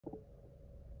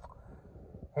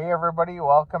Hey everybody,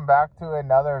 welcome back to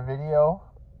another video.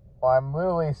 Well, I'm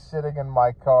literally sitting in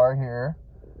my car here.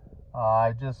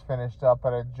 I just finished up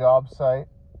at a job site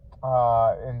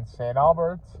in St.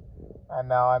 Albert, and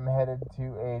now I'm headed to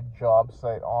a job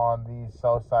site on the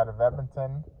south side of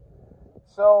Edmonton.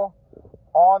 So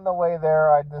on the way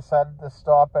there, I decided to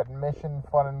stop at Mission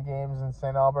Fun and Games in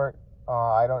St. Albert.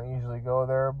 I don't usually go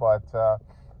there, but it's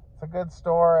a good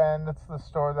store, and it's the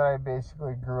store that I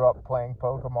basically grew up playing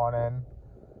Pokémon in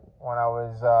when I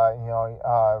was,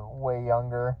 way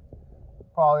younger.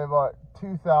 Probably about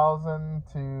 2000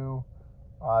 to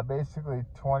basically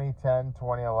 2010,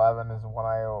 2011 is when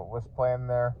I was playing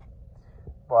there.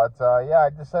 But I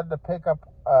decided to pick up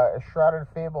a Shrouded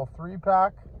Fable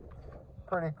 3-pack.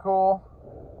 Pretty cool.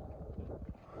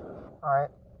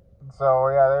 Alright, so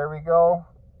yeah, there we go.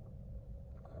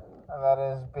 And that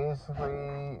is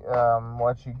basically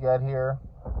what you get here.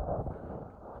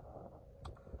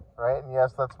 Right, and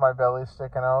yes, that's my belly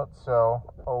sticking out, so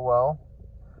oh well.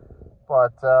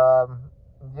 But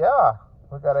yeah,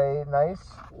 we got a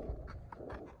nice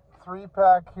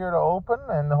 3-pack here to open,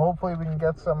 and hopefully we can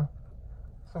get some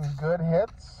good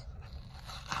hits.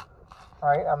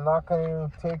 Alright, I'm not going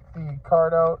to take the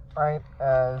card out, right,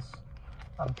 as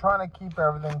I'm trying to keep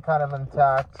everything kind of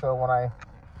intact, so when I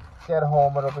get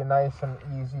home it'll be nice and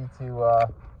easy to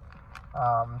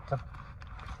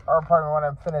or pardon me, when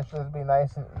I'm finished, it'll be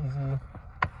nice and easy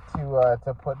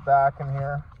to put back in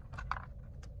here.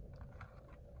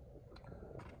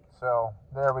 So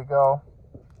there we go.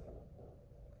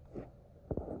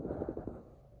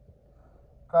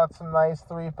 Got some nice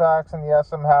 3-packs, and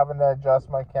yes, I'm having to adjust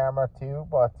my camera too,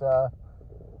 but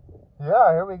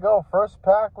yeah, here we go. First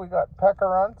pack, we got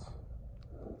Pekkarunt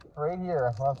right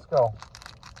here. Let's go.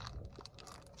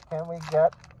 Can we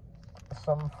get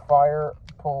some fire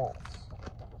pulls?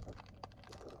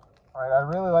 Alright,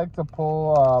 I'd really like to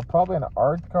pull probably an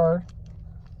art card,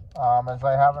 as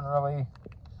I haven't really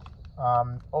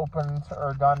opened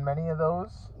or done many of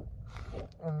those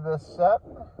in this set.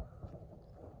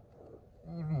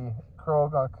 Eevee,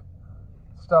 Krogunk,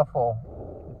 Stuffle.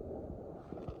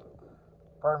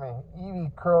 Pardon me.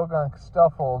 Eevee, Krogunk,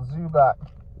 Stuffle, Zubat,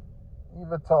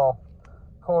 Yveltal,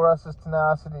 Colress's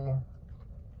Tenacity,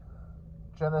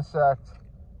 Genesect,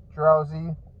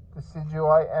 Drowsy,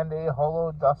 Decidueye, and a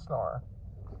Holo Dusknoir.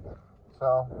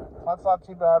 So, that's not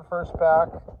too bad. First pack.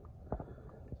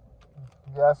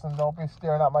 Yes, and don't be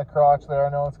staring at my crotch there. I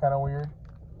know it's kind of weird.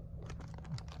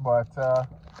 But,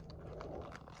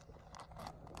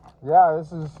 yeah,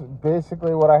 this is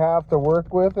basically what I have to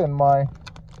work with in my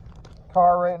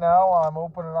car right now. I'm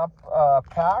opening up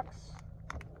packs.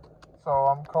 So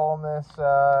I'm calling this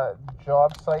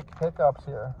job site pickups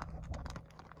here.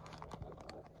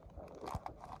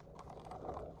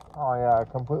 Oh yeah, I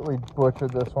completely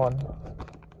butchered this one.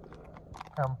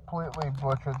 Completely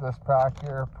butchered this pack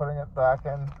here, putting it back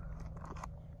in.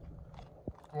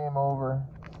 Game over.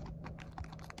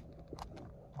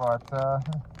 But,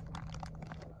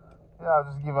 yeah, I'll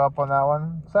just give up on that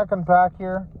one. Second pack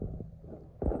here.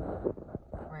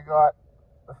 We got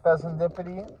the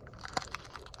Pheasantipity.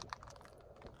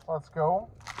 Let's go.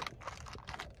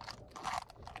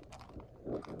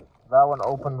 That one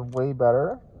opened way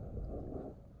better.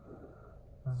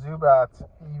 Zubat,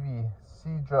 Eevee,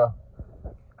 Seadra,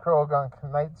 Krogunk,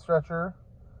 Night Stretcher,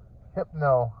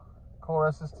 Hypno,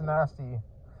 Colress's Tenacity,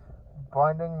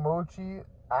 Binding Mochi,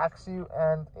 Axew,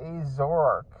 and a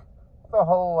Zoroark. The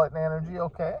whole Lightning Energy,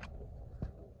 okay.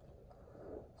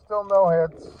 Still no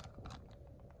hits.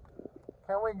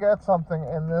 Can we get something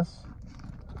in this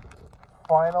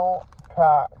final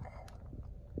pack?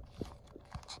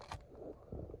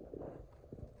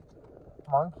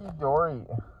 Monkey Dory.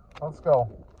 Let's go.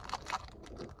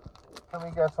 Can we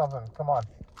get something? Come on.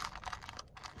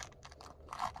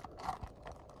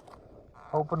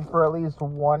 Hoping for at least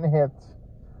one hit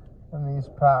in these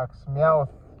packs.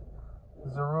 Meowth,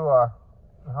 Zorua,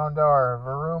 Houndour,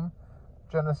 Varoom,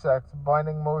 Genesect,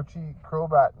 Binding Mochi,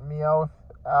 Crobat, Meowth,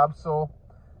 Absol,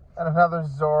 and another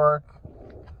Zoroark.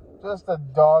 Just a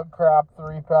dog crap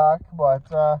 3-pack, but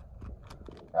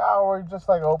yeah, we're just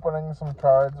like opening some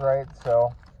cards, right?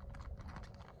 So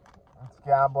it's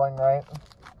gambling, right?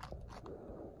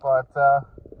 But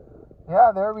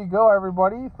yeah, there we go,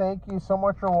 everybody. Thank you so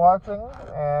much for watching,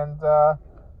 and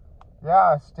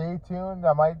yeah, stay tuned.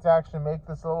 I might actually make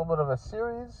this a little bit of a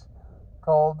series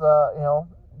called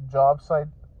job site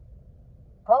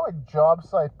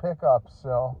pickups.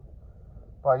 So,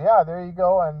 but yeah, there you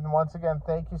go. And once again,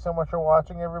 thank you so much for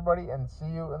watching, everybody, and see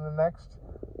you in the next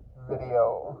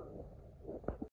video.